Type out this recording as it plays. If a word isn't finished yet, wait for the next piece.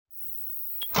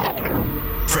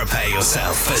Prepare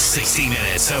yourself for 60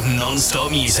 minutes of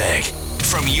non-stop music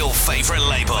from your favorite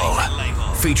label,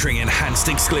 featuring enhanced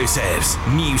exclusives,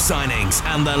 new signings,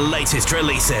 and the latest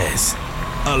releases,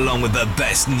 along with the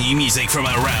best new music from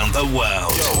around the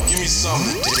world. Yo, give me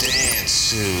something to dance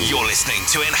to. You're listening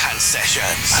to Enhanced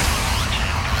Sessions.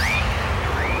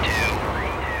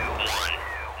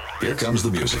 Here comes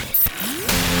the music.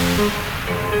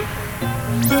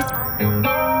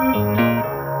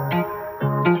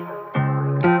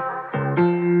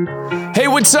 Hey,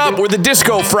 what's up? We're the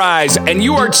Disco Fries, and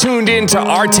you are tuned in to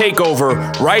our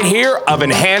takeover right here of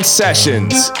Enhanced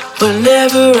Sessions.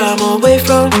 Whenever I'm away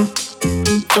from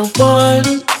the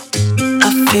one,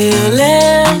 I feel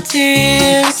empty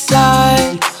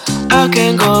inside. I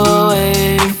can't go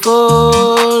away for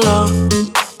long.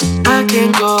 I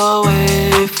can't go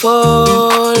away for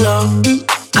long.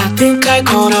 I think I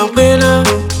caught a winner.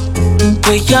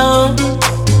 We're young,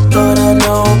 but I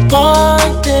know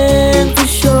one thing for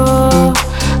sure.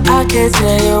 I can't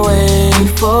stay away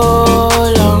for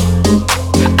long.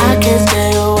 I can't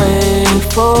stay away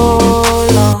for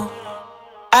long.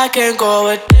 I can't go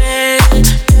a day,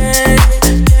 day,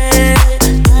 day.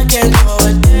 I can't go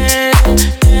a day,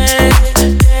 day,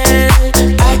 day.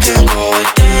 I can't go a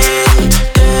day,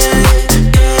 day,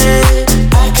 day.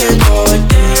 I can't go a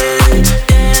day,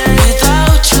 day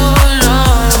without your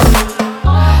love.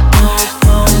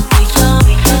 No, the young,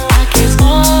 I can't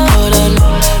hold on.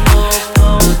 No,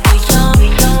 the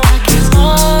young, I can't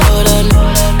hold on.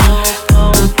 No,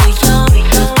 the young,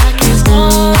 I can't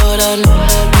hold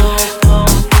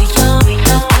on.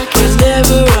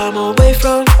 Whenever I'm away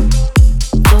from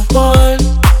the one,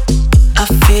 I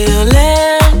feel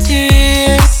empty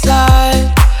inside.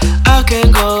 I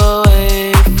can't go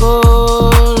away for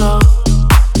long.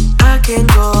 I can't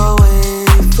go away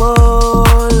for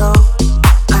long.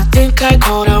 I think I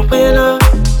caught a winner.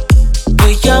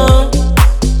 We're young,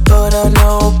 but I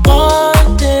know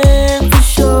one thing for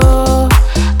sure.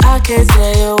 I can't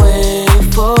stay away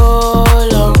for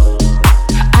long.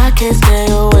 I can't stay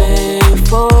away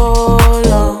for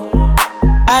long.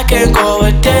 I can't go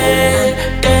a day,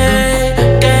 day,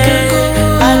 day.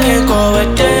 I can't go a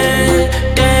day,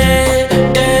 day,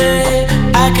 day.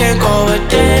 I can't go a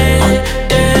day,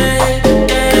 day,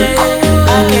 day.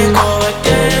 I can't go a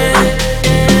day,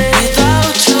 day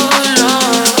without your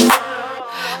love.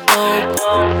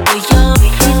 Oh, the young, I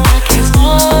can't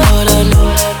hold on.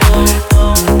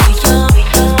 The young,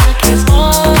 I can't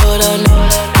hold on.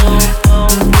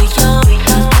 The young, I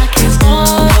can't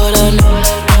hold on.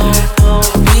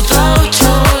 Without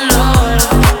your love,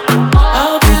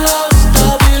 I'll be lost,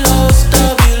 I'll be lost,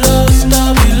 I'll be lost,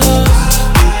 I'll be lost.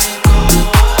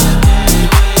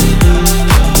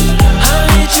 I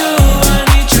need you, I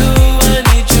need you, I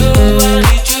need you, I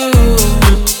need you.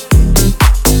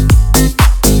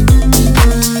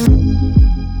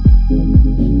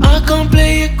 I can't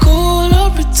play it cool or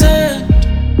pretend.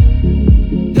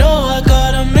 No, I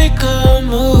gotta make a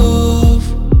move.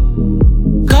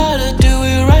 Gotta do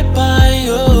it right by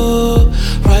you,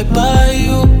 right by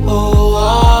you. Oh,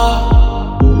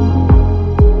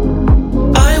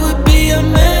 I would be a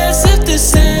mess if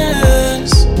this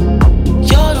ends.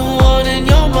 You're the one and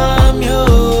you're my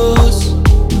muse.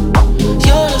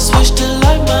 You're the switch to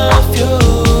light my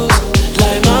fuse,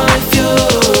 light my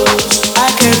fuse. I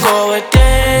can't go a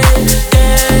day,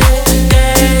 day,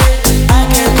 day. I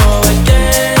can't go a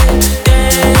day,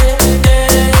 day,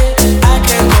 day. I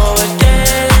can't go a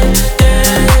day, day,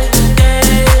 day.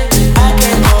 I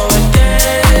can't go a day,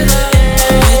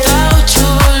 without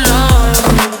your love.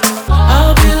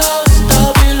 I'll be lost,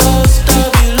 I'll be lost, I'll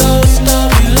be lost, I'll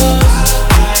be lost.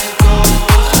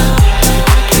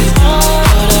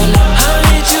 I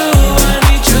need you, I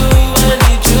need you, I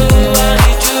need you, I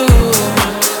need you.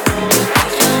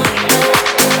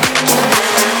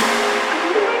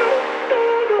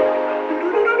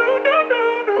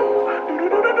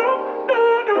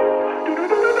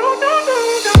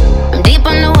 I'm deep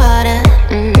underwater.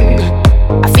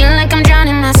 I feel like I'm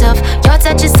drowning myself. Your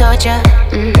touch is torture.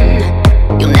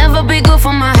 You'll never be good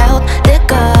for my health.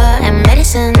 Liquor and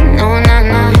medicine. No, nah,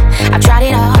 nah. I've tried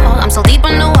it all. I'm so deep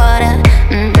underwater.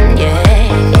 Yeah,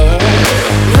 yeah.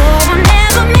 No one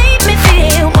ever made me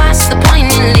feel. What's the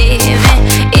point in living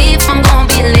if I'm gonna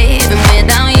be living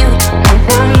without you?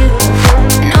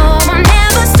 No one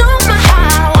ever stole my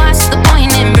heart. What's the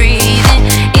point in breathing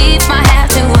if I have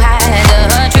to hide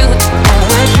the truth?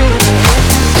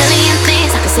 Million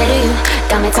things I could say to you.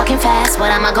 Got me talking fast,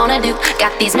 what am I gonna do?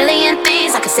 Got these million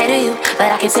things I could say to you,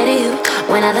 but I can say to you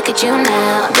when I look at you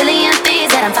now. A billion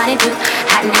things that I'm fighting through,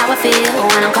 hiding how I feel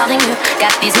when I'm calling you.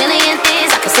 Got these million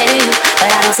things I can say to you, but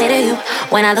I don't say to you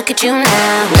when I look at you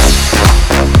now.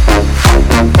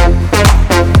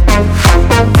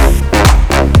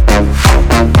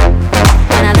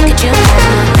 When I look at you now.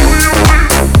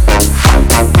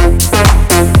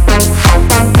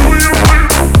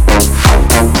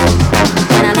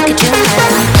 When I look at you now.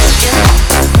 Look at you,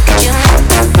 look at you,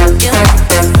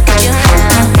 look at you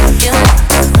now. Look at you,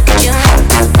 look at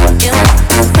you,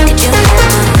 look at you now.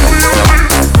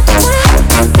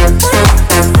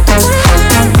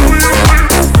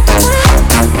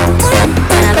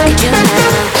 When I look at you now.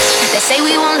 They say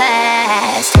we won't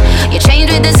last. You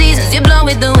change with the seasons, you blow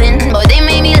with the wind. Boy, they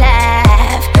made me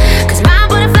laugh. Cause my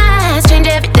butterflies change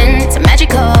everything to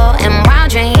magical and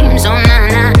wild dreams. Oh, nah,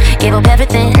 nah. Gave up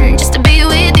everything just to be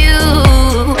with you.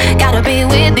 Gotta be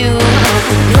with you.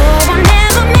 No one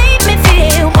ever made me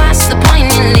feel. What's the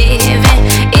point in living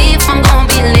if I'm gonna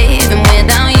be living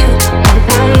without you?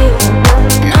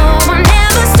 No one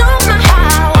ever stole my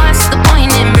heart. What's the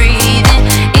point in breathing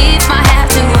if I have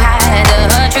to hide the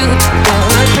truth?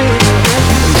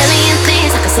 Million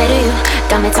things I could say to you.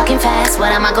 Got me talking fast,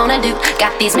 what am I gonna do?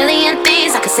 Got these million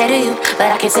things I could say to you,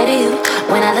 but I can't say to you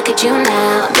when I look at you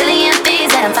now. A million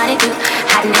things that I'm fighting through,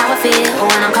 hiding how I feel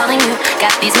when I'm calling you.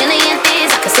 Got these million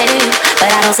things I could say to you,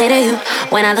 but I don't say to you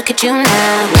when I look at you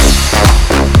now.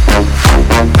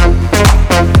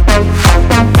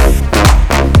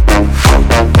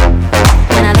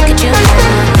 When I look at you now.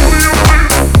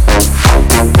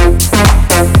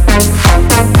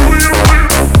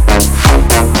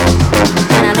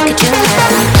 When I look at you now.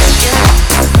 Look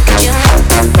at you,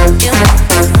 look at you,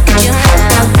 look at you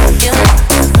now. Look at you,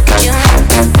 look at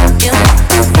you,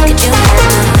 look at you now.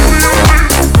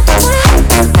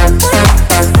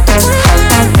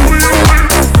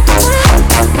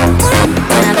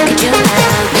 When I look at you now.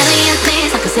 Million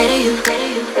things I could say to you.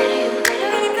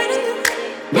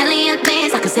 Million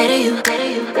things I could say to you.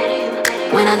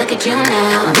 When I look at you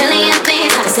now. A million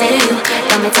things I could say to you.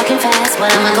 Got me talking fast,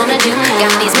 what am I gonna do now?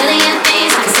 Got these million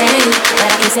things I could say to you, but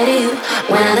I can't say to you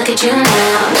when I look at you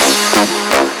now.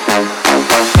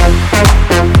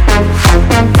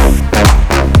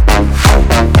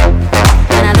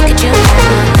 When I look at you now.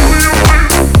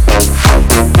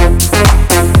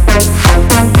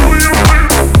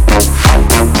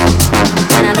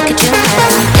 When I look at you now.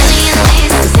 Million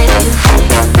things I could say to you.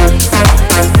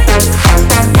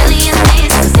 Million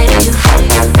things I could say to you.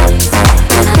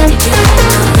 When I look at you now.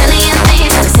 Million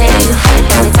things I could say to you.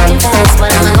 Got me talking fast,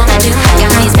 what am I gonna do?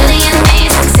 Got these million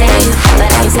things I could say to you, but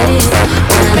I can't say to you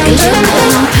when I look at you now.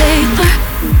 On paper,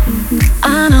 I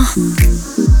know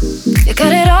you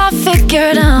got it all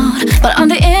figured out, but on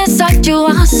the inside you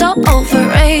are so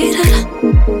overrated.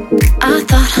 I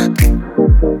thought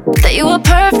that you were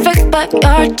perfect, but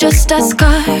you're just as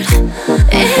good.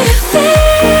 If you feel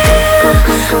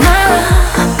my love,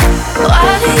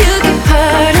 why do you keep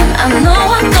hurting? I know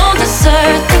I don't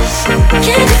deserve this.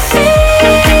 Can you feel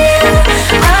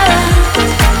my love?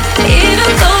 Even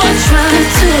though I try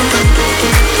to,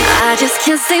 I just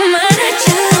can't stay mad at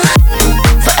you.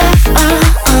 Forever,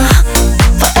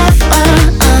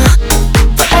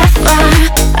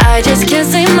 I just can't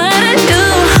stay mad at you.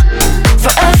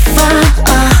 Forever,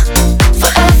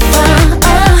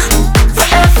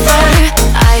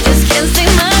 I just can't stay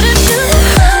mad at you.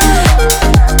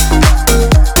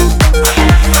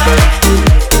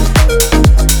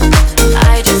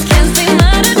 I just can't stay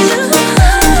mad at you.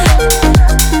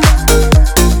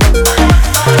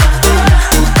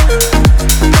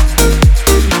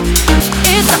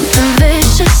 It's something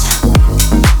vicious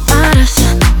about us.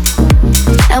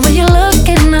 And when you're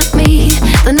looking at me,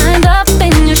 then I end up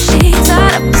in your sheets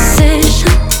out of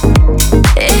position.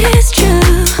 It's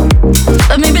true,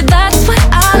 but maybe that's what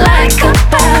I like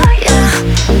about you.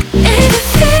 If you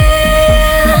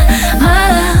feel my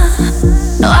love,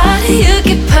 why do you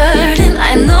keep hurting?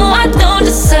 I know I don't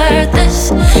deserve this.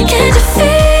 Can't you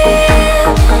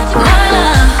feel my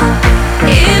love?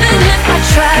 Even if I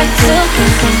try to,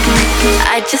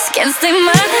 I just can't stay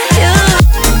mad at you.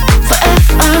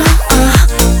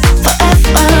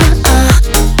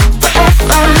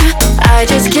 I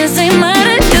just can't stay mad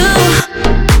at you.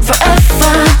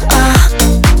 Forever,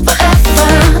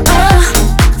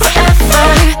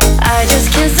 I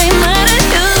just can't stay mad at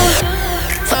you.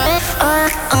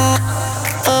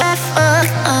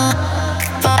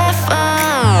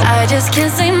 I just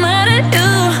can't stay mad at you.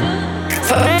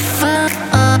 Forever,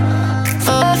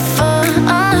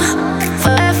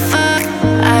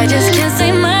 I just can't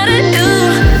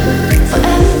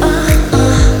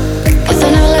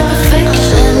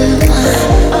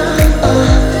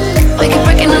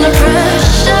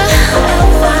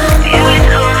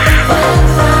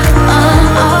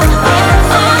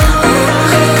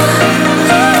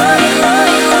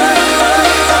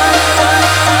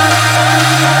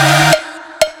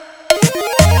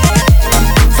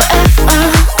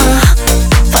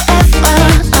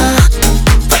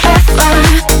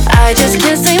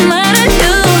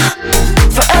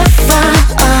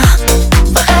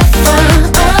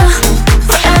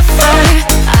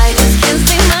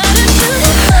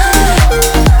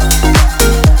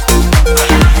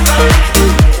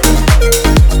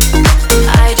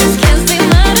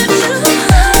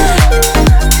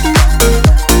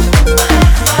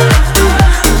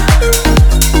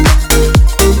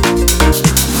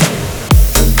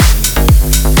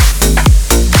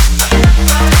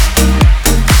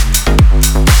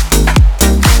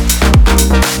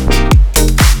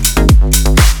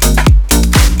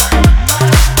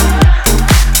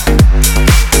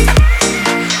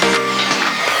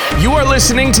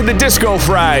listening to the Disco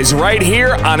Fries right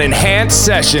here on Enhanced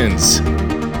Sessions.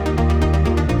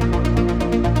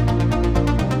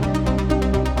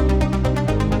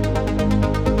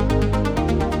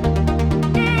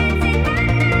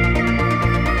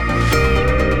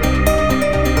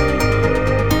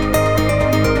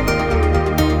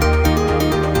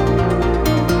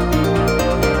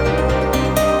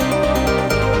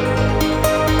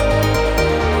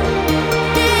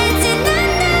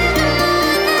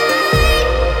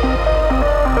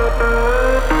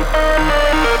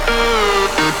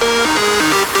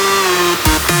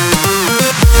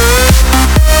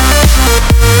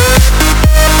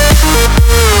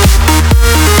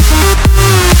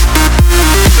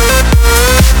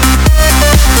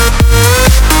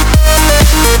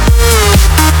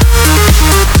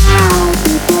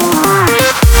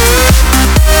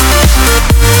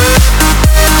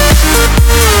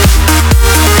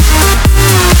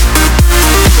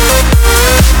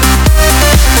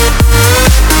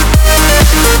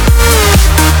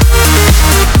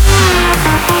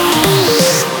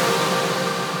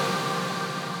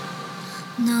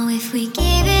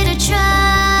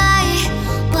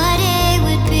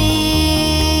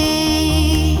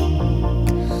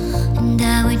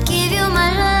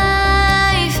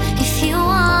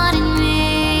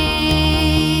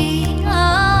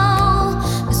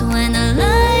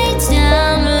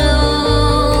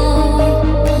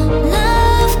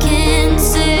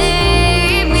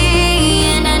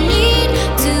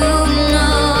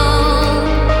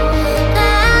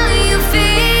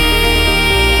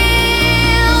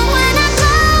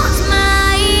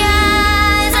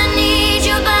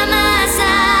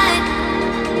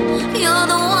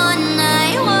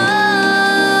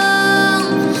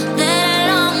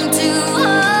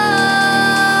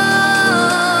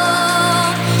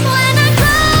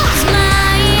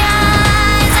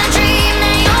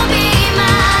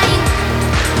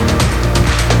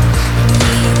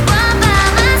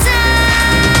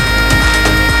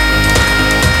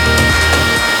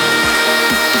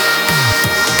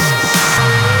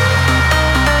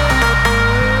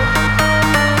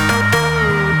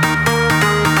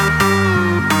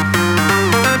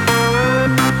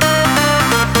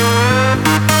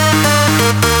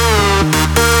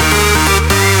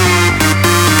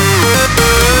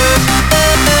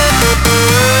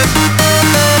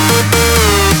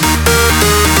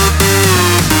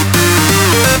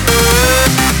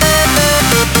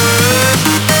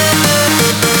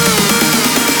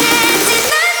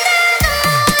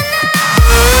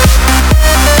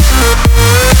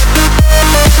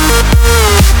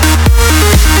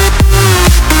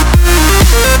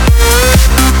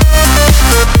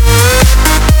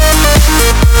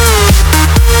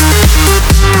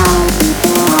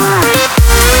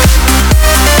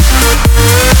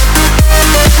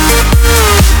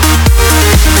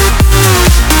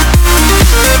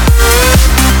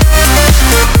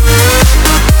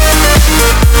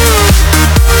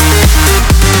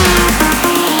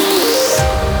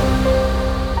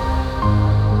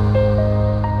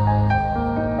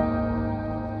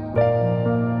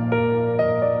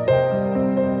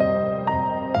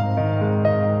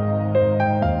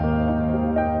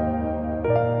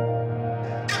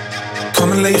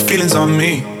 Come and lay your feelings on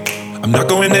me. I'm not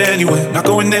going anywhere, not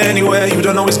going anywhere. You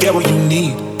don't always get what you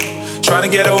need. Trying to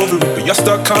get over it, but you're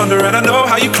stuck under. And I know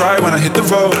how you cry when I hit the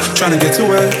road. Trying to get to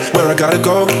where I gotta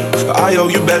go. But I owe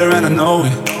you better and I know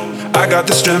it. I got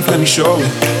the strength, let me show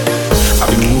it. I've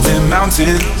been moving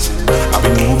mountains. I've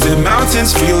been moving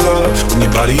mountains for your love. When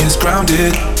your body is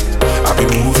grounded. I've been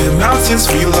moving mountains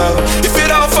for your love. If it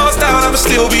all falls down, I'ma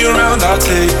still be around. I'll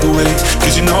take the weight,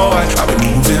 cause you know I've been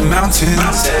moving mountains.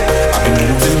 I've been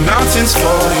moving mountains for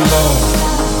your love.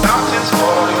 Mountains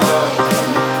for your love.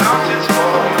 Mountains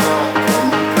for your love.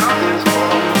 Mountains for your love.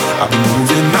 I've been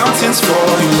moving mountains for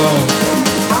your love.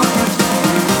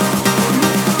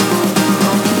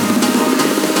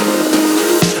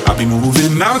 I've been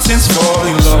moving mountains for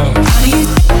your love. How do you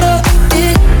love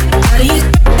it? How do you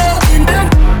love it now?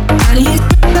 How do you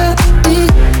love it?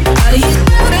 How do you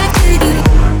love it?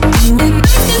 Moving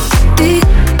mountains for it.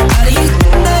 How do you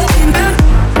love it now?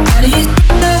 How do you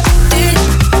love it?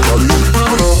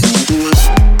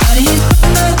 How do you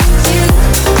love it?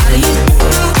 How do you love it? How do you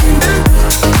love it now?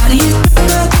 How do you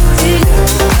love it?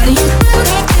 How do you love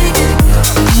it?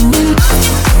 Moving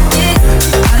mountains for it.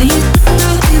 How do you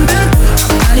love it now?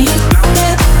 How do you love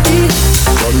it?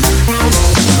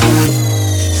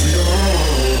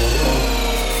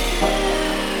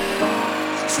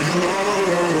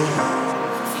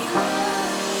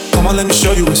 Come on, let me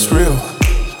show you it's real.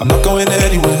 I'm not going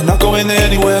anywhere, not going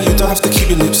anywhere. You don't have to keep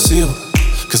your lips sealed.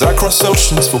 Cause I cross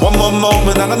oceans for one more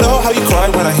moment, and I know how you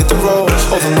cry when I hit the road.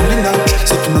 All the lonely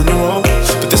nights, sleeping on your own.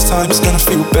 But this time it's gonna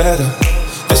feel better.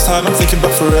 This time I'm thinking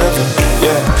about forever.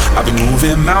 Yeah, I've been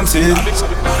moving mountains.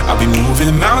 I've been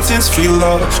moving mountains, feel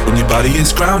love when your body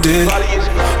is grounded.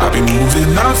 I've been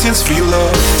moving mountains, feel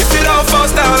love. If it all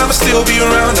falls down, I'ma still be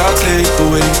around, I'll take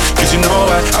away. Cause you know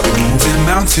I've been moving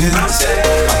mountains.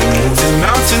 I've been moving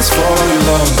mountains for your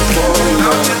love. For your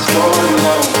love, for your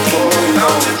love, for your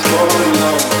mountains, for your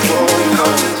love, for your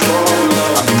mountains, for your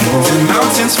love. I've been moving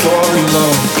mountains for your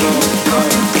love.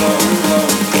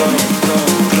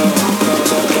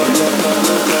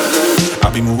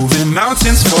 I'll be moving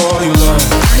mountains for your love.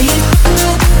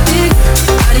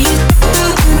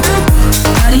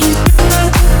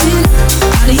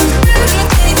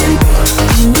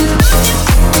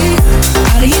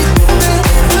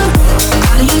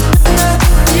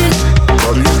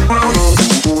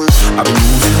 I've been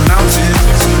moving mountains.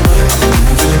 I've been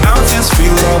moving mountains,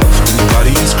 feel love when your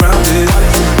body is grounded.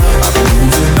 I've been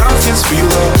moving mountains, feel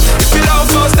love. If it all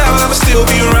falls down, I'ma still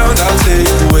be around, I'll take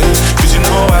it away. Cause you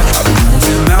know I've been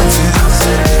moving mountains.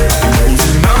 I've been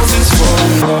moving mountains for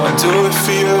love. I do it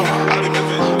for you.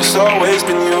 It's always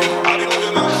been you. I'm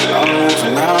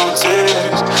moving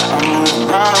mountains. I'm moving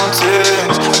mountains.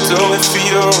 I do it for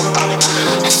you.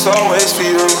 It's always for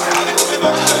you.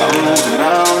 I'm moving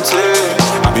mountains.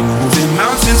 I've been moving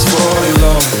mountains for your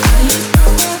love.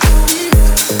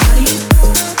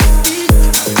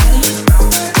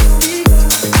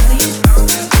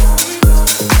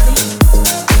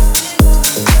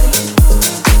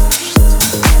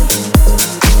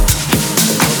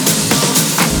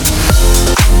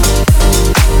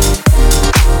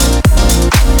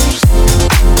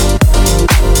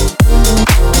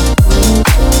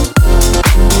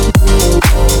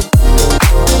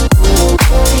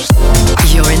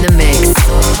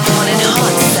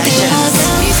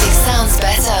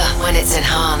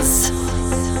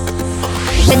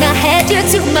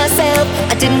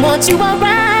 Didn't want you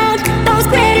around. Those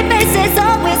pretty faces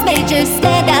always made you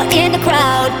stand out in the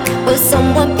crowd. But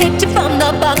someone picked you from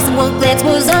the box and one glance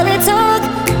was all it took.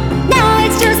 Now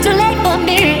it's just too late for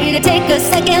me to take a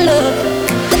second look.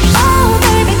 Oh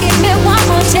baby, give me one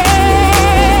more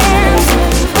chance.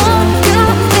 Won't you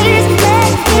please let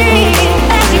me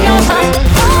back in your heart?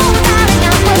 Oh darling,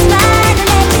 I was blind to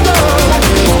let you go.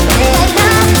 But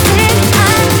now since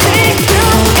I'm with you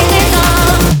in this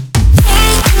arms.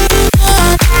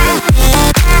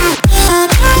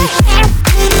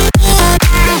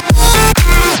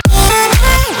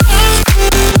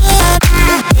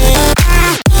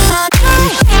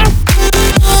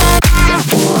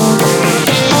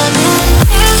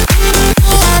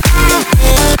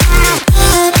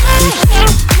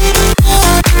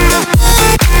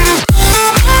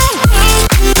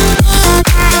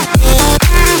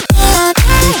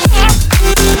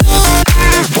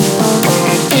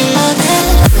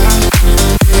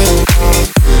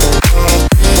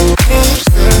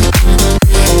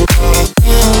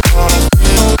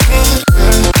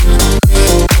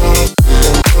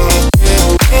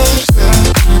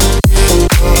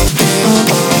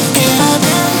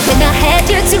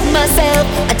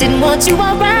 You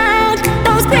around.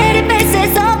 Those pretty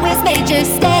faces always made you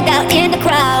stand out in the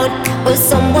crowd. But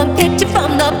someone picked you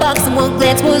from the box and one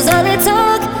glance was all it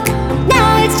took.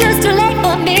 Now it's just too late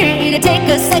for me to take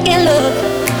a second look.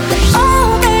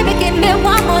 Oh baby, give me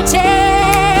one more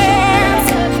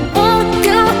chance. Won't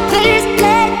you please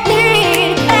let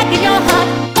me back in your heart?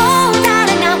 Oh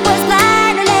darling, I was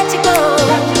blind to let you go.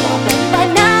 But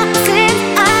now since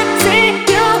I see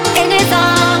you in his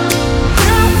arms,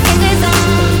 you in his arms.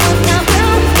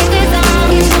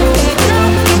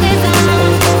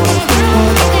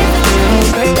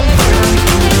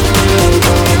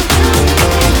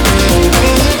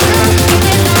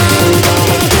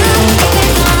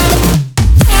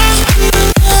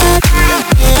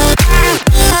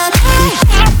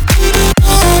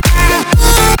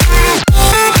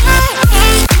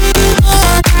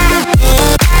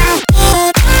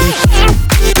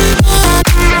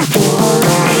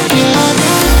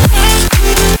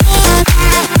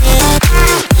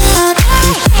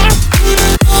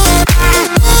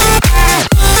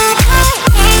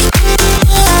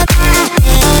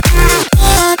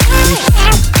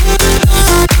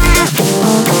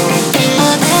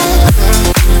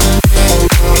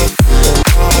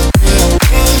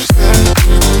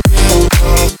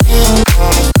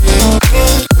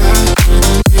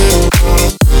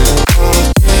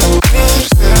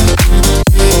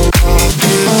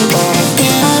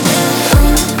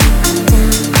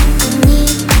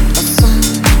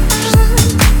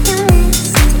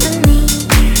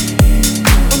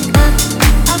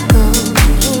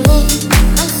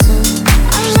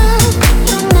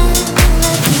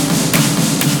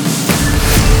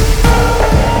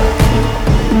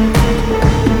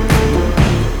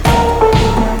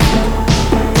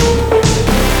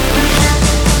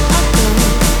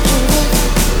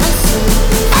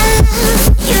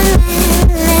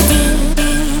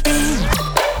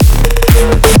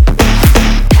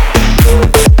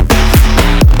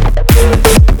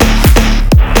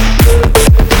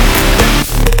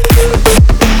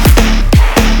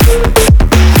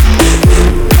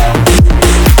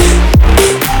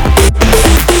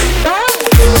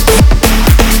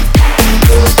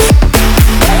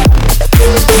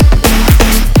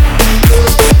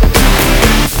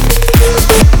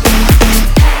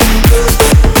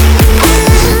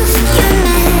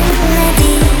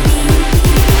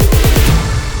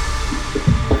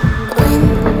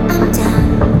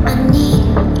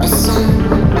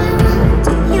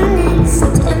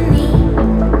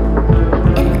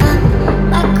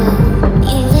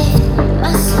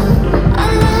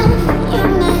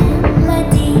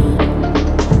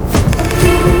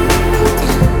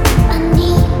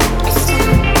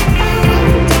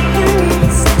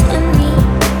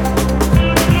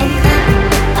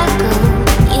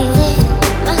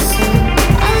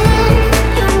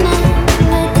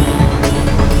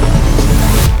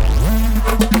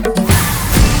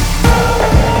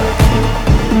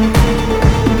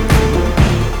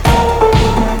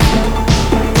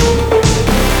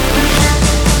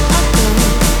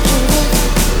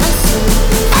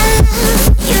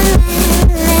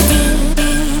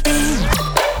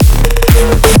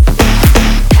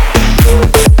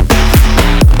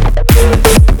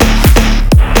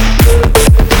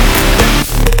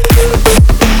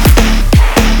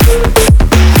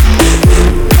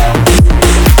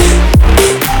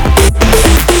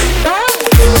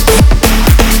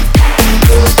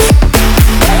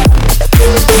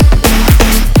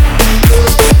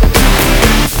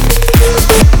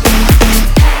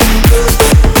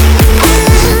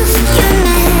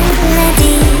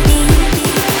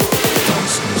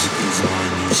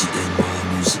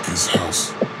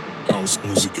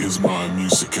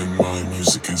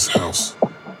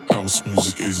 House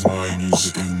music is my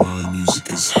music and my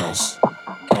music is house.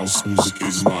 House music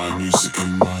is my music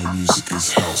and my music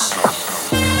is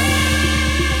house.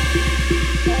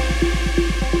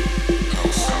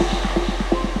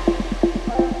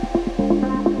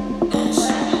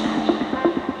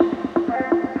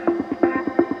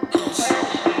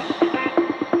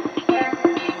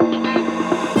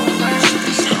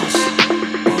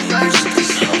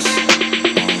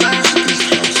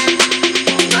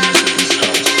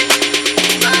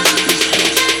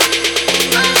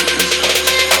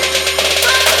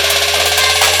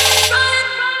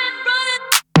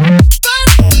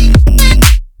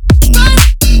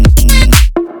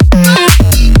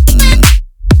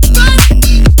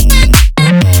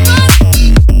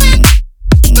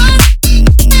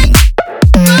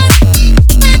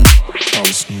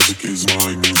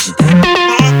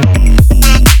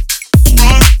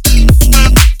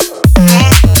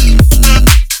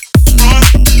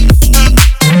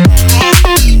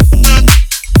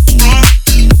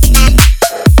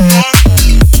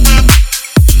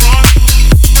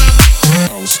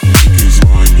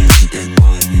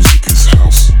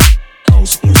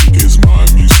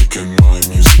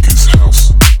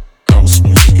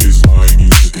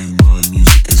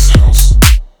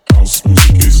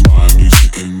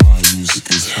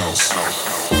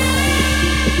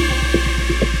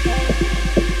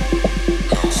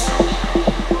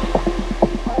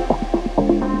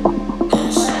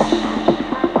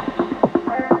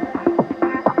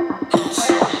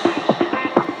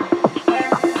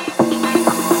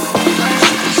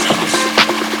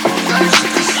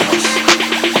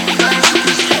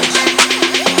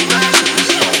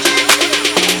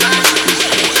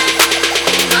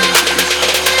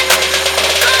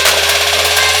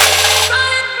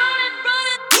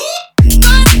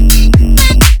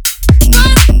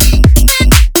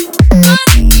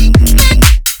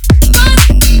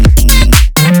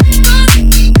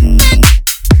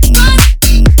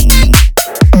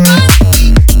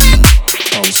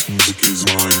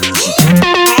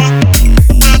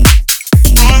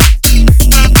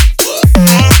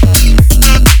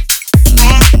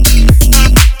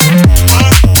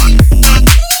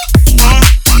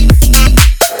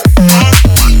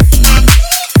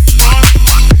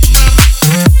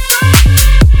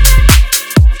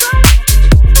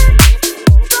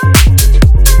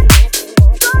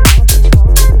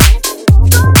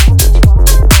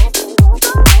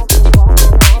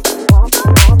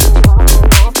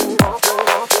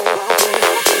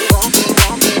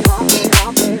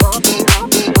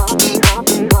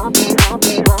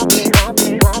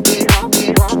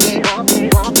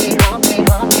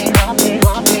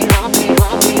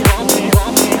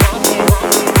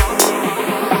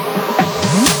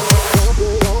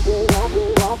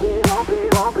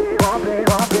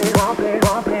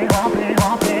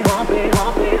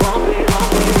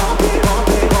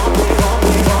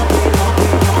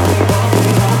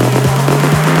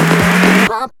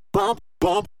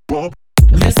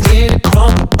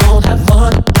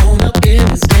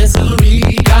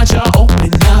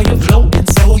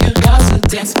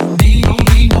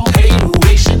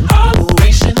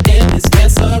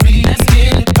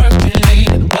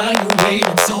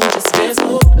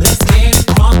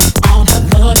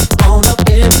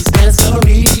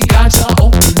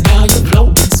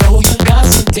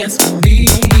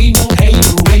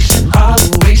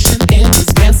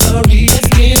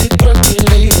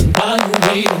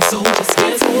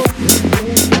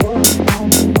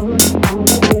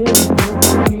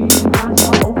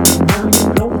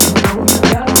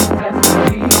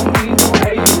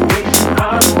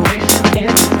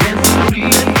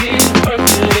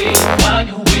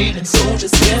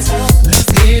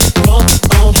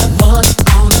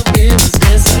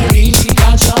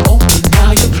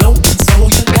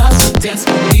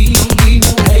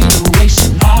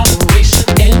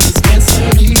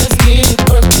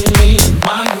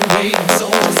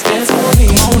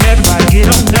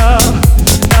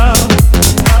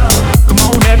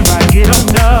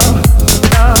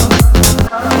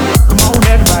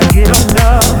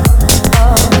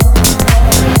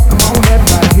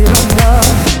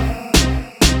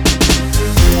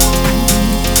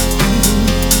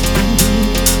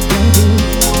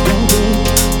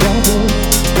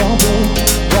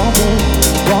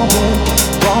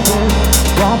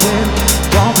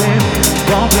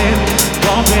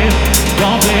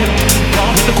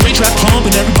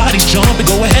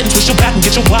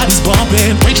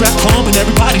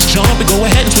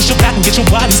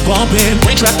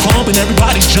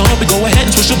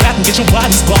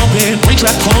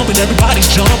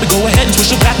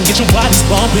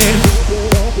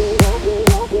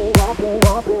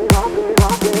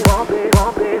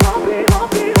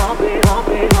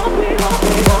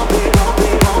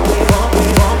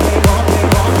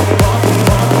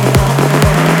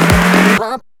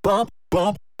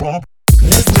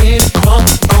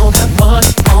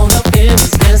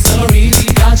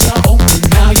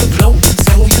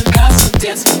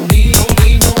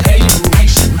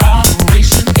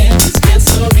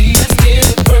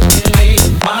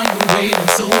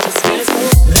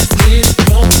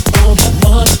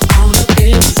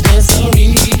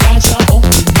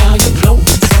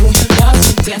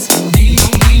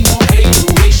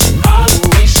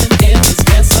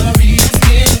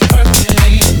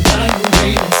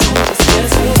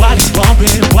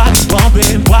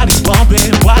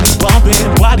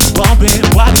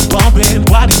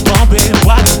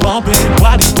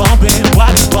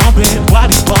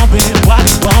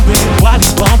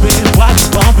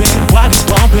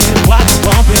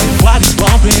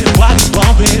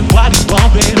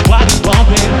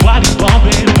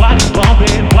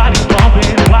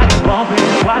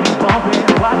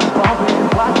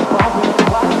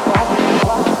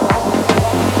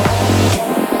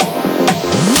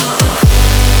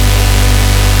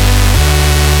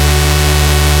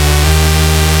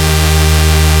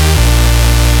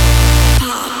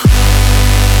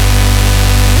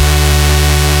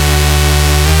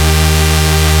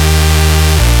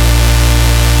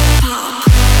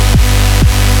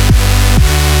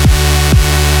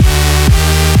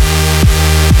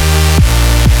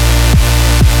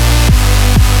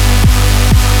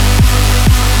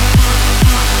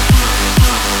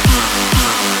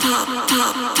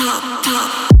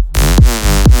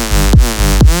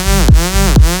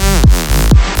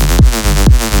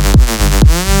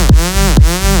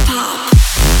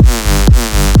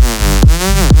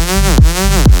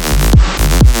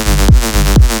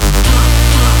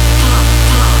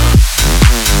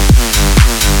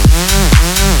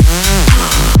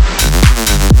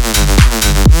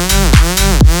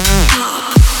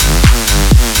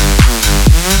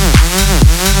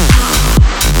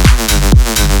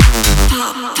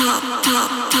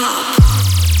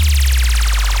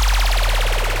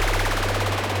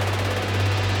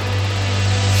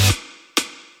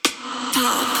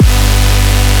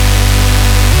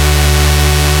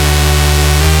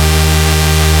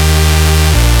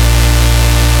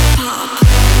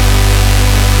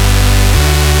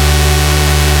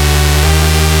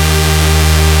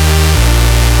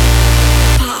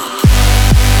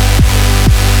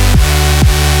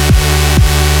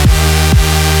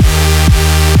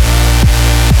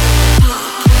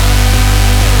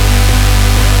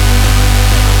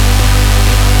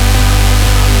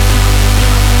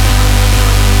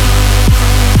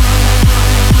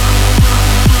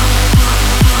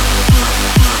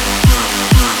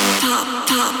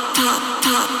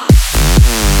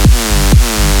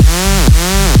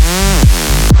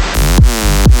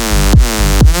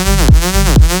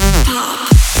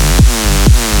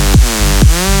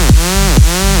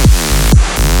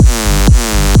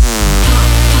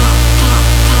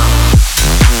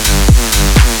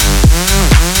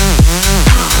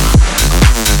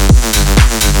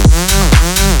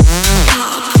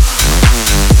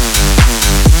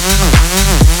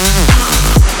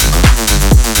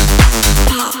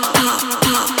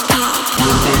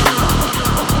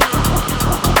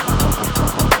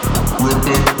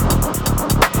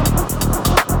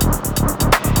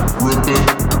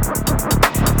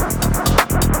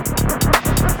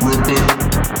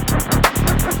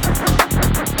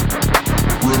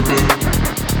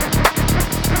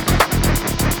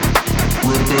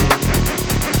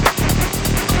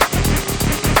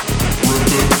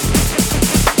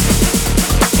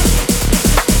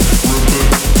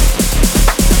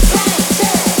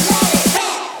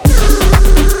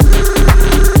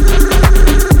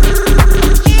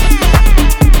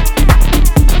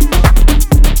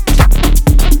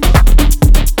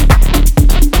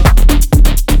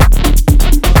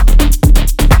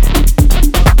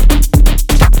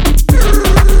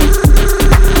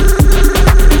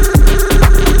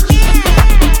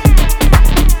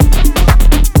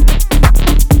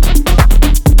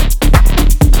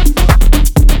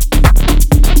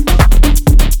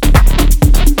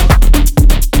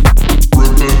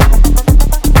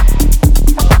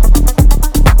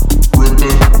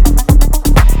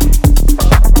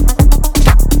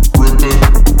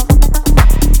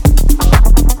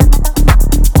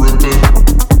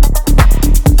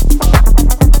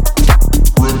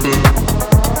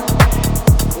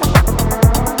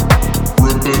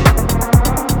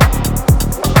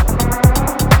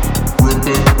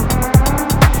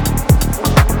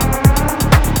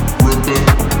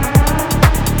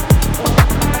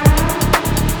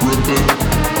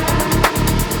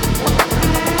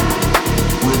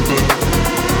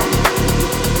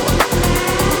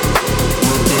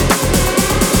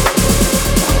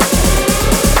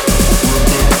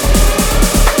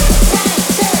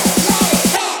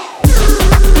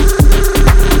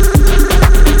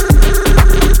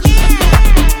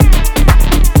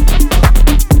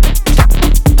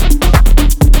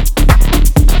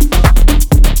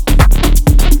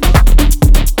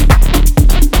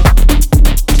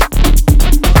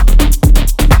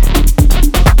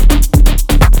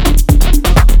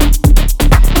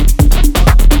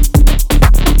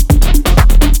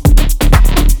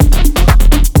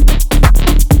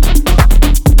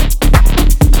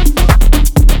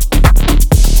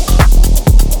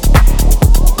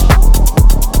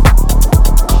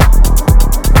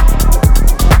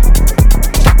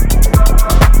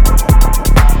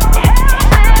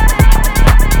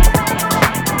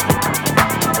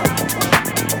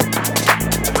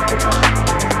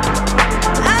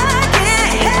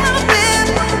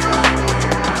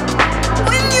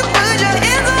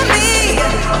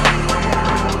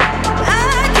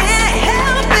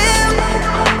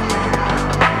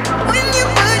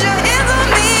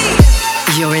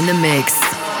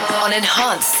 on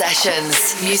Enhanced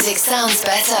Sessions. Music sounds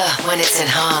better when it's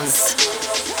enhanced.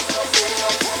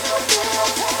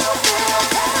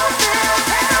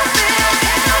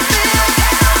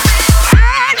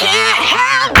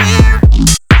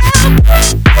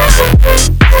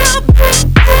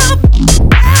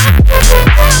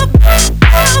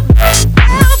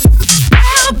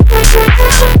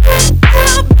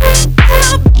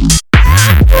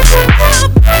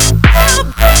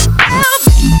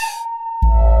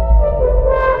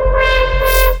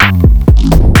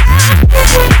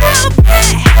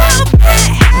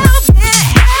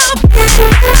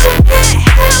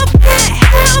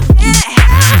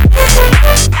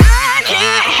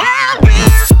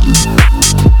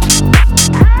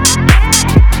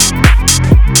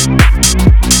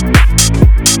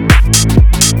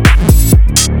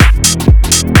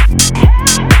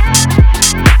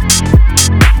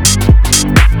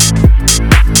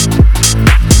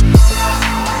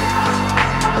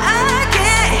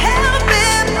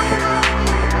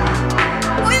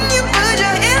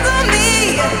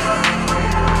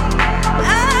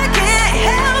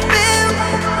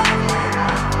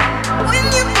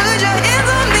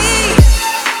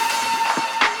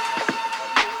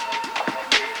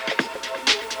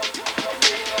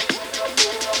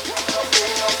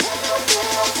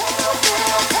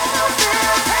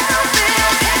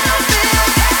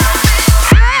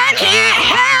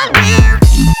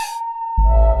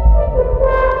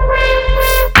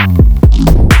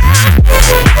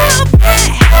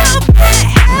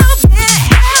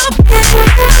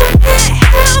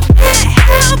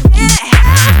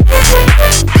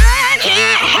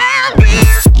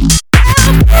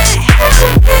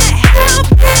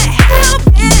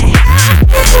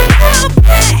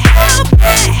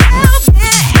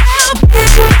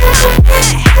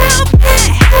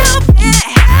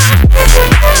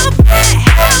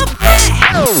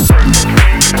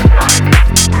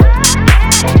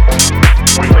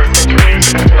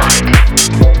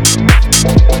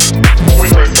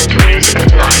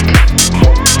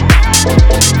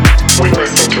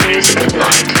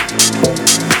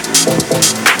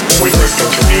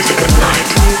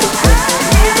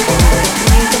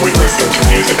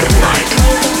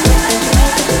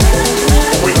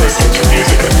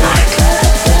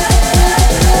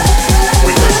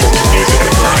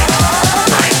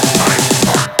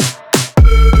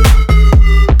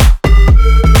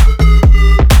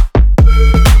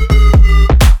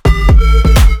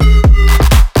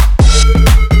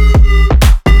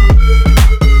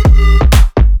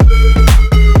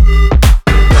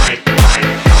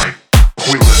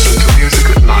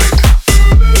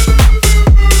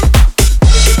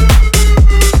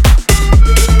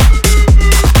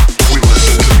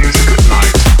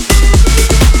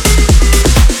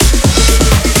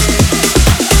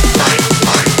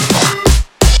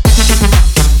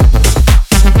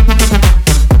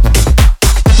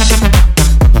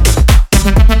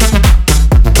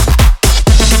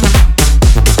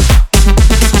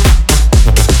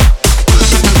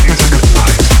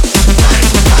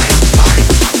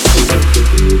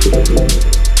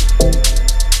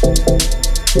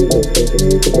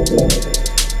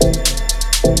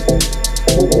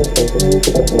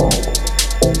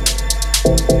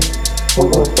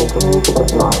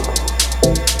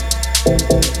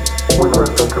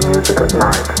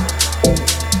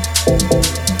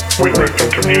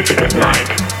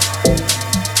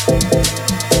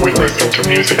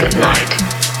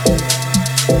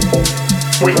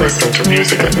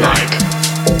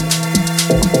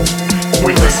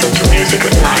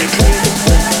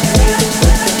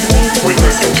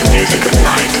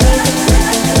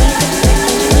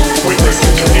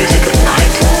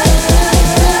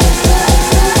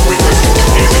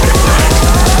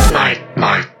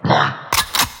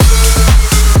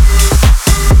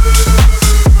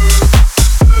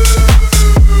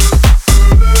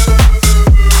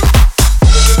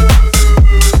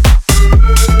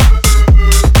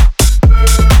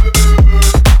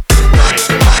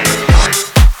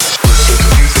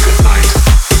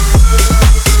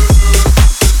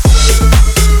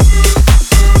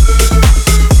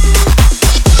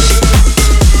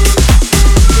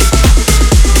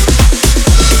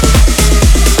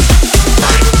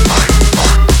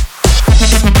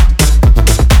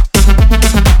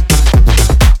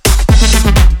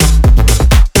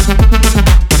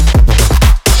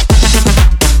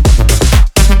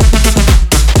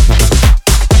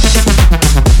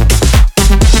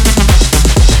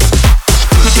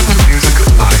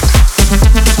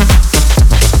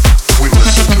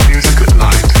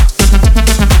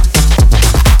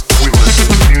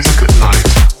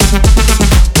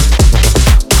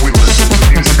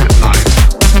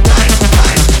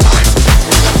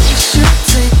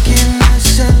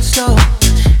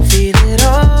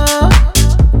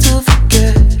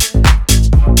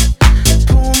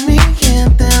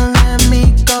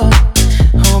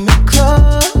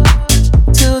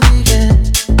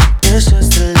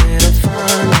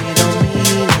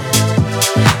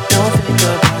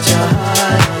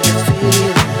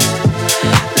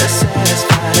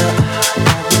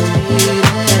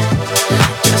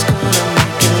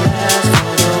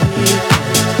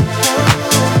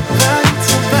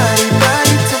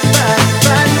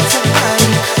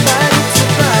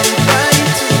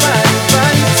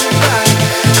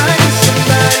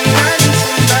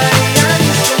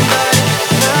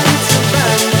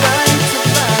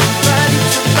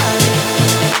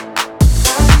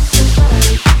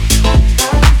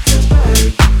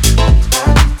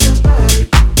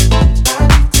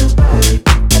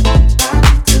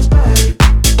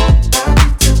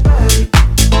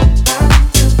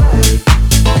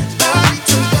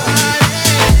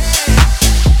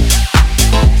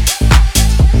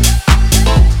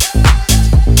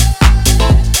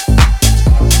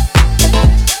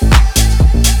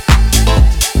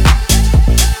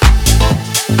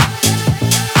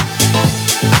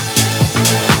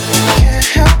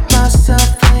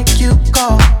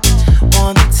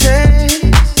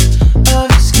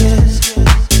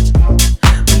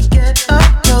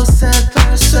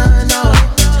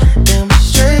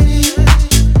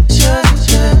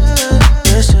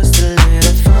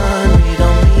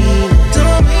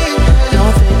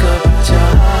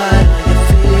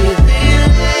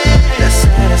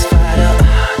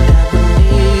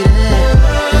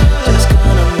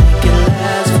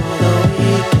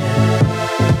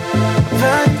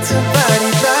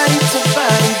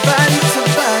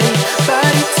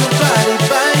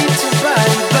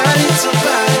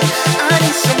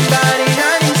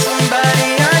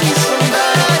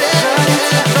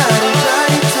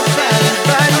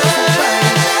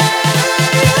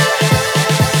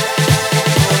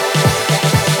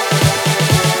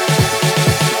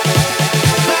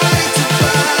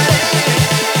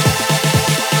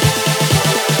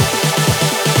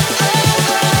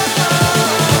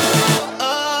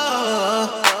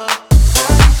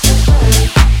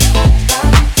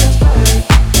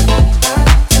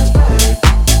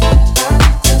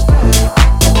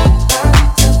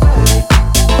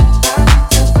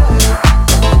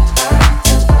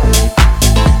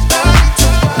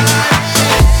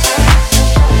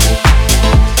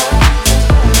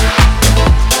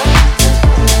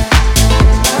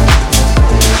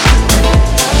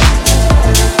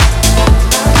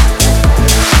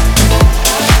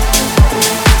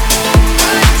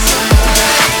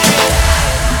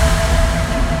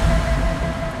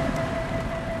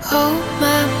 Hold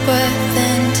my breath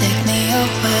and take me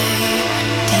away.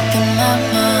 Deep in my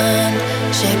mind,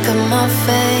 shake up my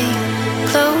faith.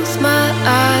 Close my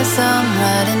eyes, I'm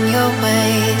riding your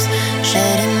waves.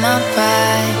 Shedding my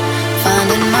pride,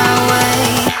 finding my way.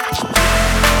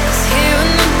 'Cause here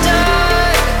in the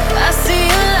dark, I see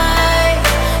a light.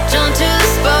 Drawn to the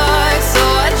spark, so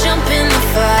I jump in the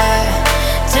fire.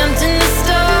 Tempting the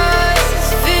stars,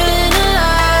 feeling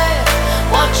alive.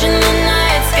 Watching the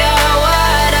night sky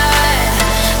wide-eyed.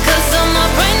 'Cause I'm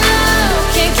up right now,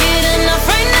 can't get enough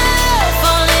right now.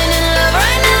 Falling in love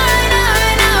right now, right now,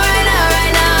 right now, right now,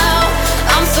 right now.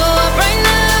 I'm so up right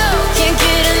now, can't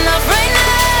get enough right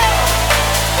now.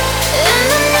 And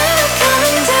I'm never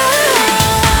coming down.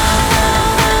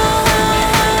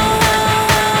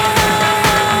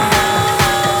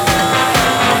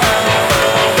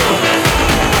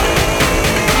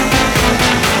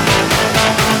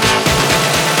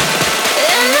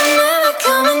 And I'm never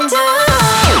coming down.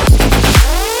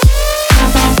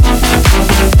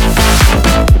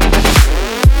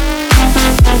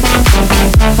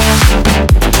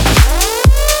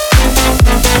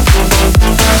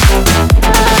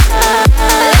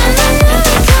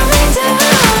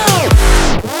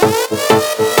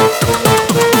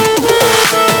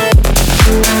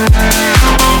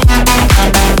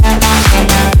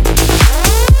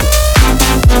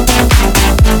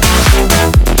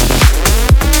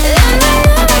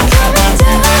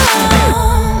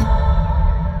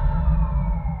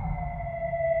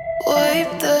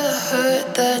 Wipe the hurt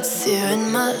that's here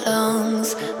in my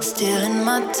lungs, stealing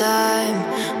my time,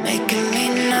 making me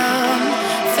numb.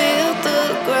 Feel the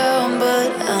ground, but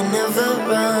I never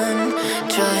run.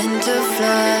 Trying to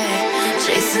fly,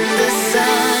 chasing the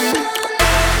sun.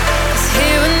 'Cause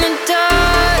here in the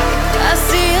dark, I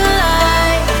see a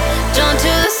light. Drawn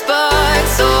to the spark,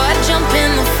 so I jump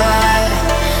in the fire.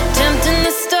 Tempting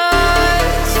the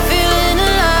stars, feeling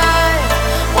alive.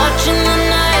 Watching the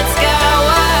night sky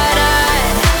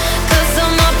wide-eyed. 'Cause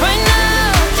I'm up right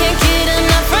now, can't get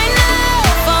enough right now.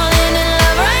 Falling in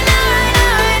love right now, right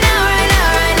now, right now, right now,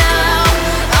 right now.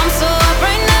 I'm so up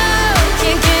right now,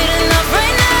 can't get enough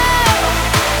right now.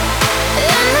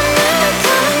 And I'm never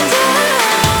coming down.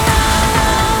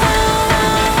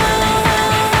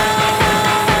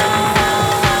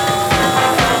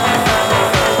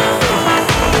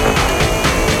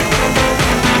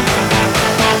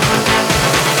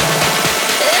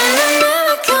 And I'm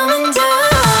never coming down.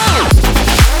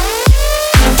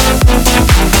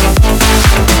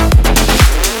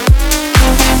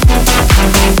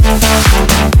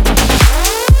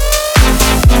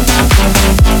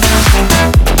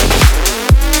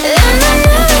 And I'm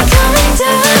never coming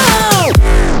down.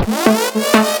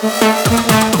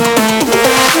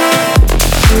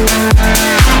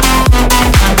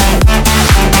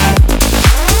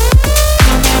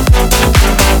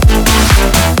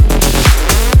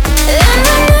 And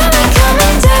I'm never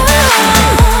coming down.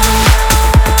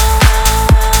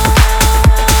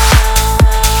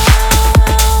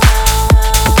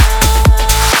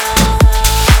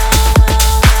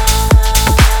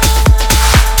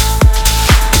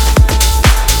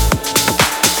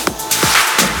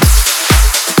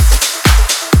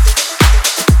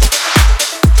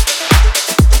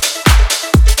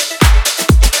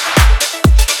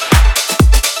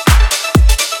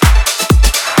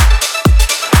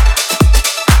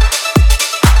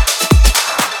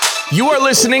 You are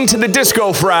listening to the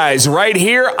Disco Fries right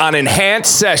here on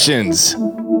Enhanced Sessions.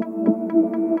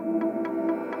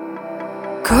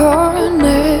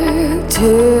 Connected,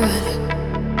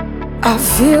 I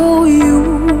feel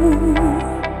you.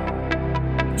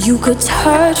 You could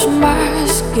touch my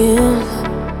skin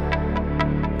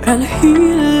and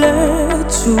heal it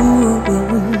too.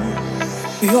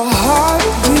 Your heart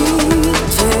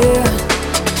beating,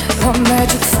 a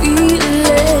magic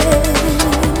feeling.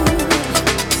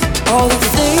 All the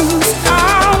things I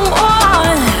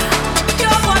want,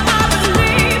 you're what I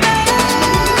believe in.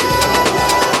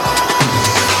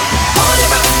 Hold your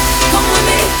breath, come with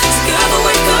me. Together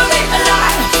we could be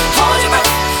alive. Hold your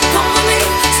breath, come with me.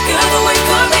 Together we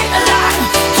could be alive.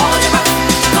 Hold your breath,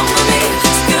 come with me.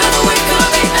 Together we could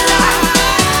be alive.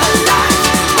 Alive,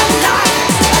 alive,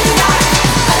 alive,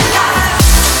 alive.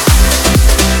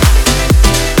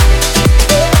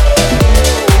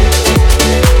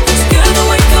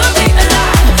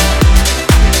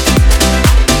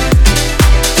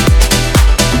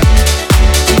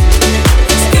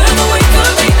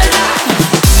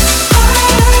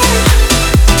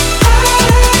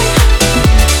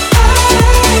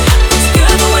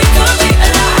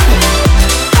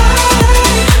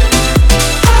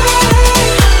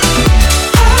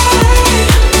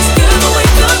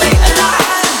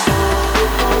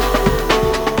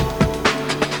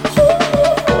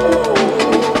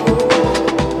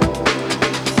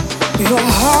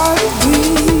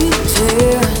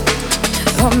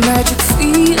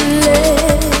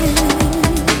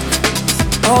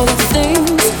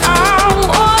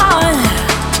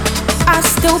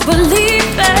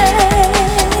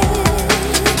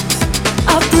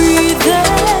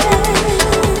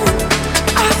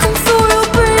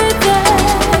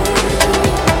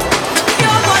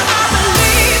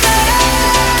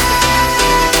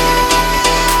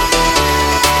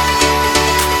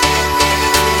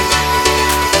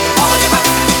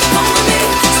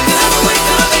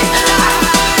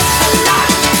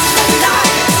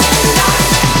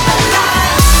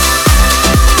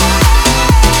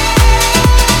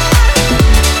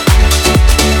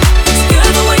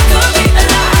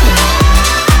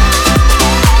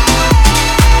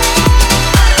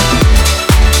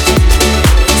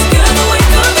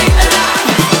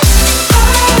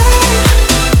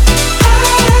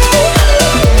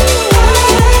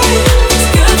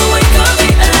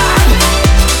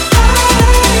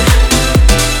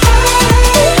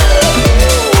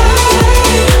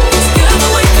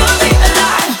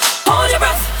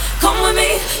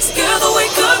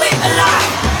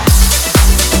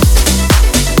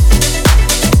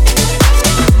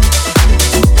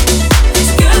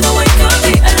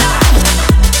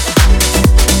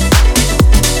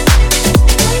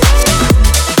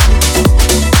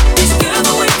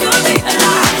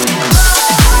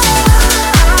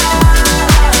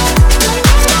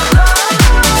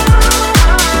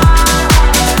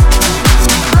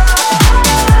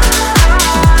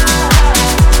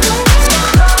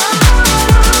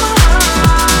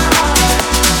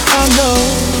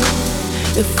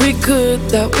 good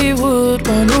that we would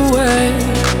run away,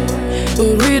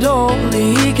 but we'd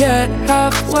only get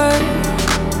halfway.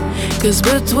 'Cause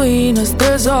between us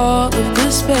there's all of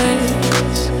this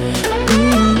space.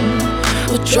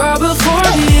 We'll try before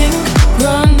the ink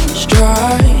runs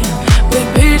dry. Big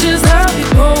pages that we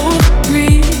both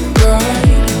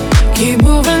rewrite. Keep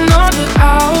moving on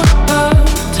without a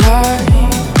time.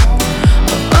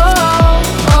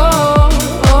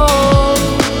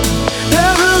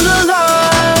 Parallel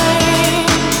lines.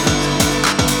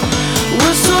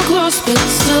 We're so close but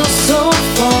still so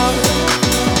far.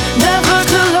 Never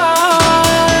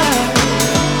collide,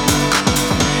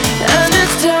 and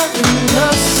it's tearing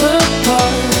us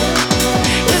apart.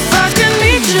 If I can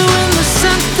meet you in the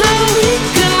center, we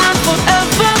can run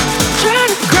forever. Try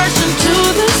to crash into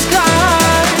the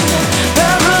sky.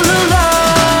 Parallel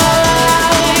lines,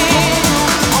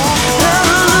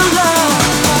 parallel lines.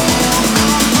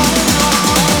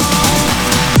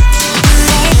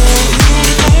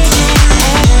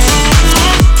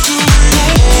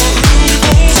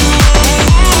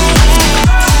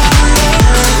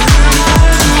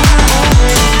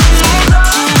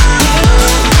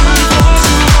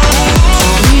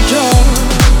 We draw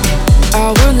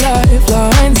our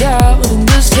lifelines out in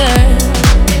the sand,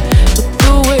 but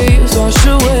the waves wash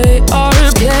away our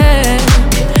plan.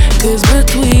 'Cause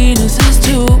between us is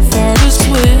too far to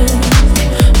swim.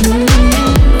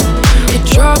 We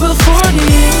try before the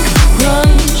ink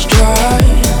runs dry.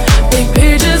 Big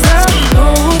pages that we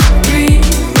both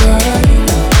rewrite.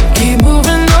 Keep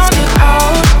moving on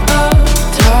without a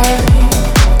time.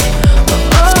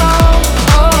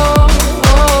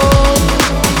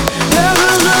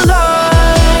 Parallel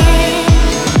lines.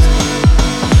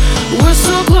 We're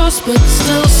so close but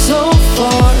still so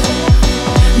far.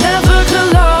 Never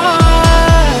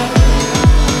collide,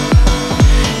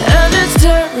 and it's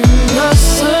tearing us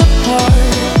apart.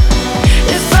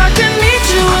 If I can meet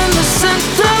you in the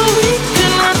center, we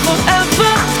can run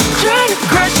forever. Try to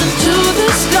crash into the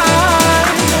sky.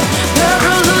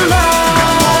 Parallel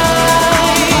lines,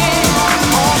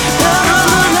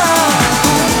 parallel lines.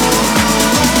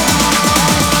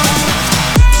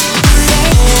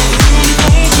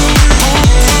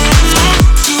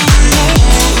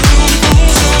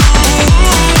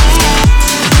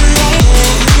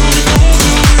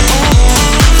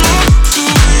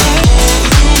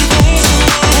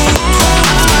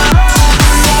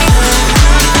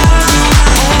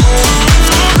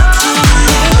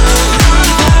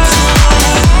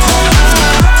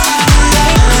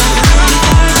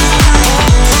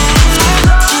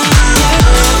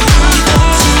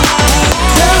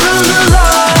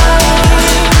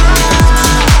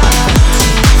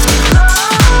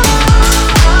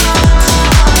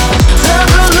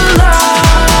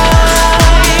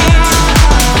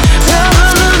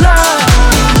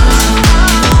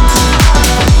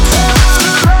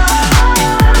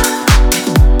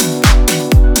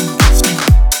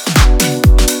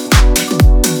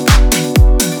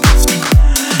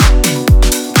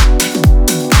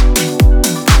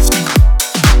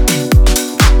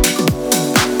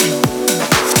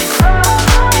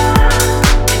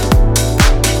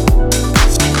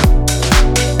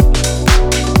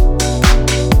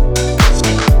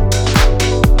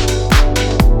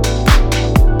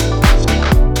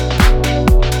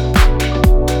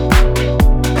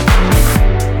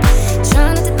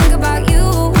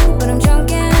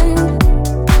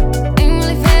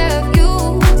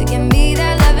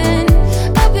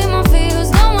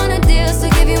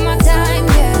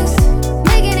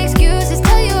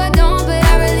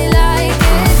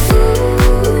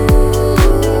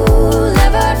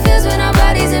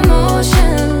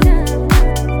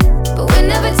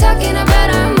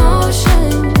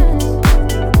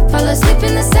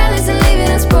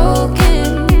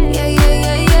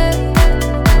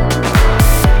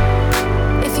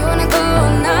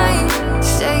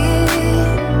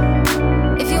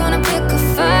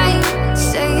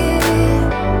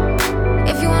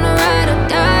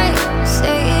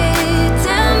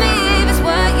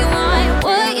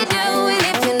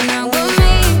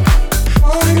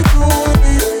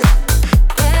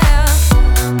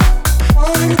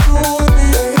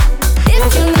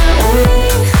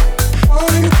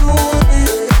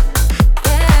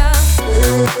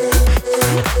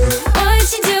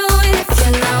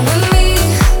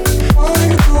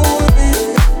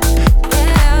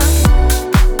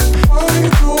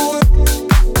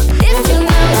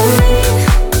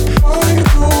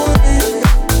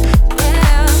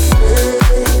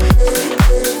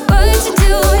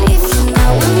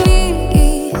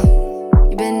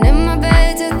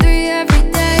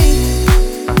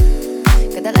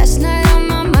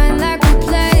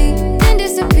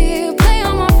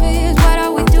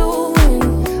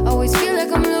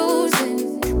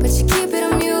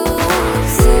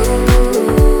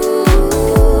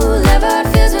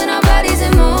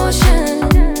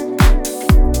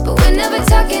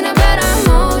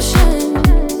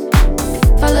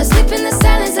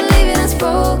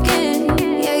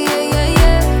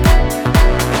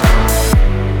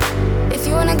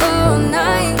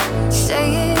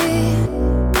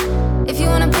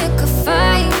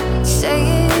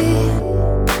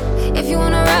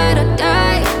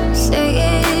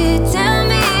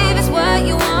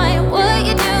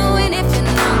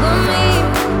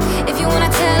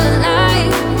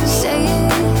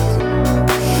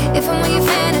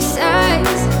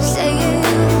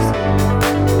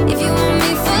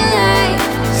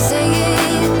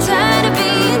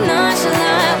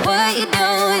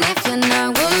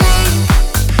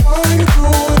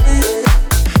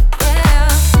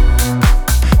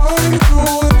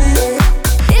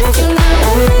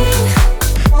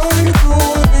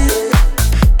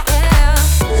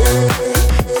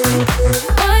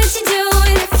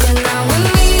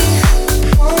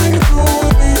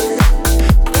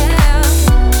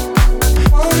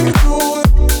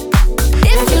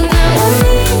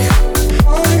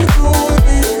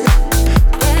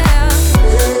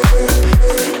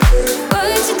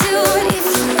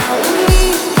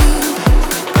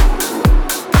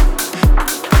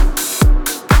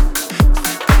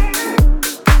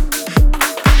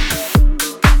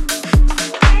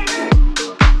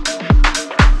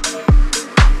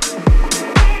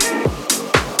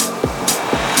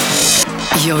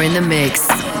 You're in the mix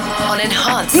on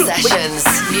Enhanced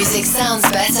Sessions. Music sounds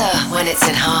better when it's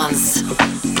enhanced.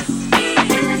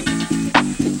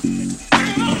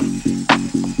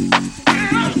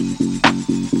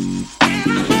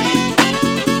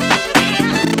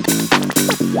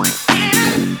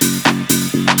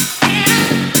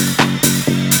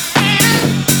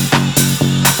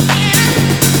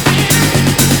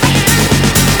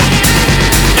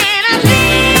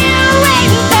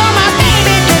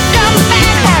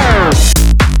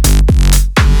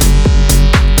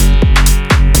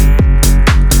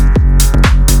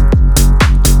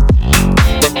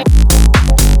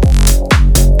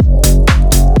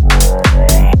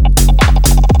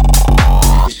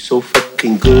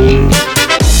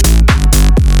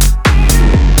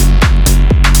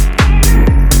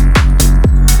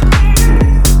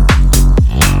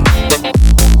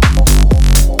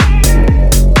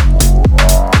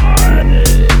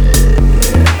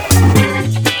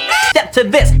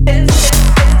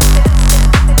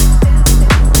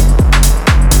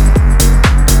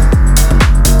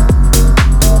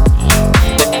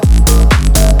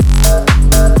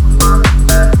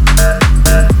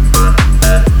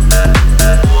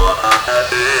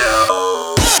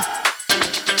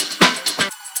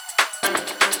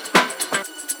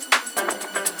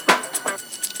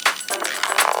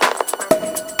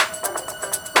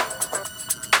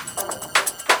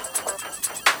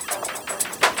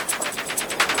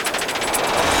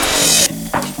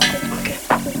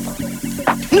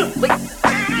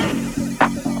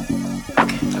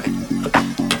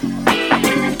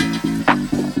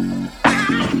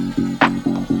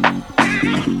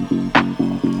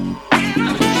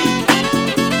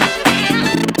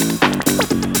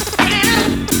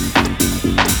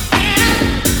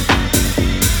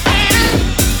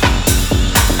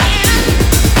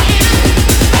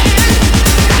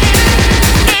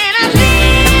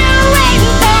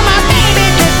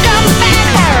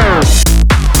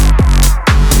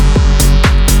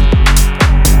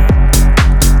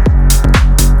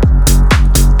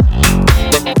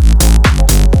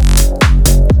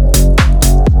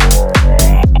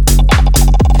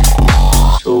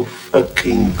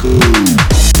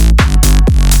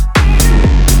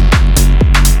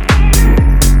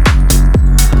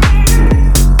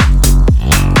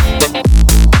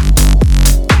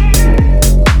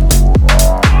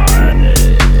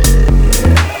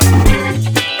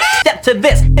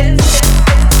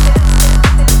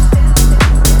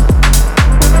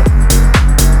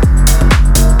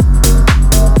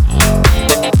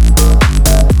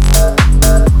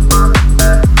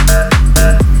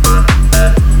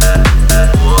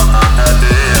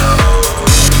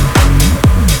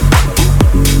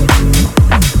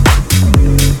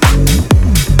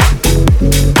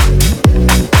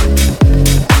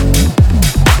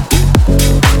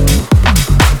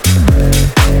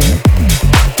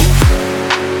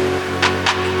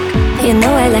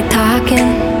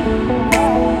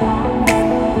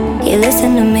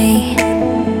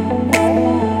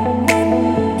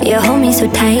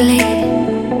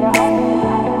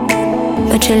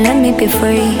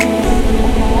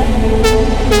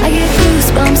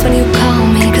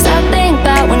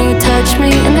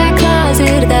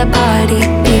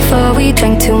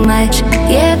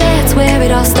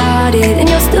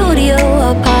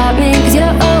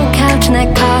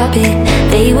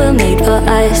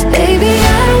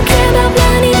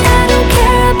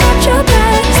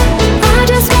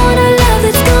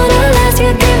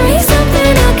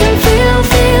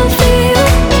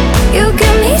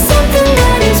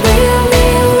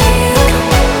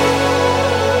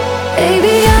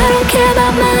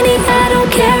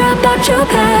 Your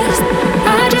past.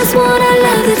 I just want a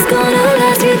love that's gonna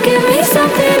last you.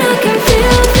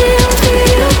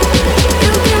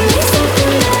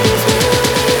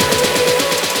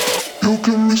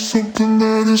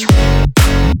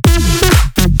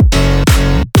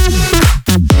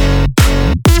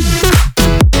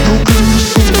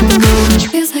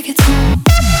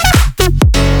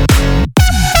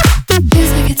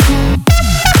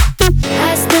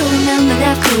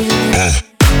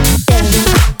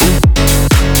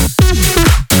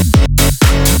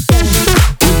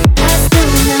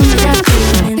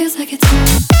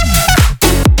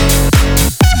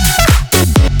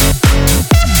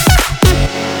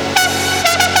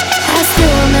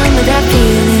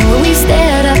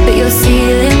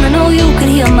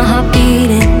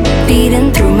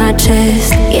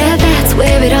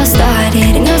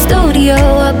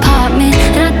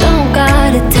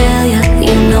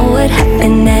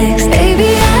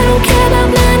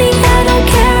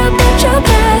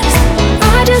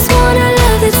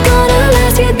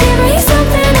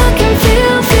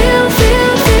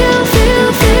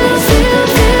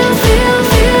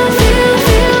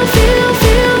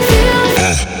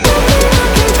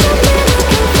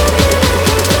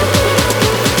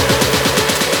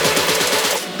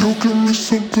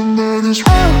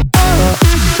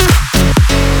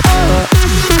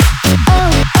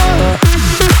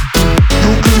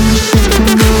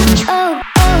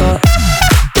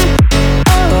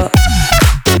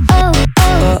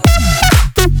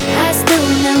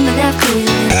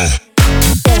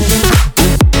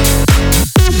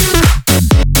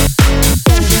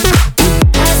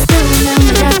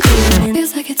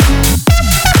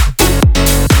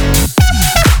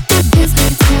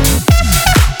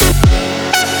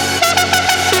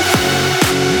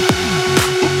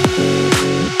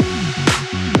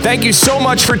 Thank you so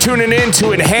much for tuning in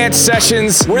to Enhanced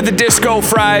Sessions. We're the Disco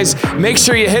Fries. Make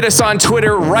sure you hit us on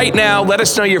Twitter right now. Let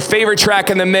us know your favorite track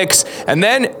in the mix, and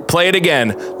then play it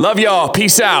again. Love y'all.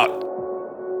 Peace out.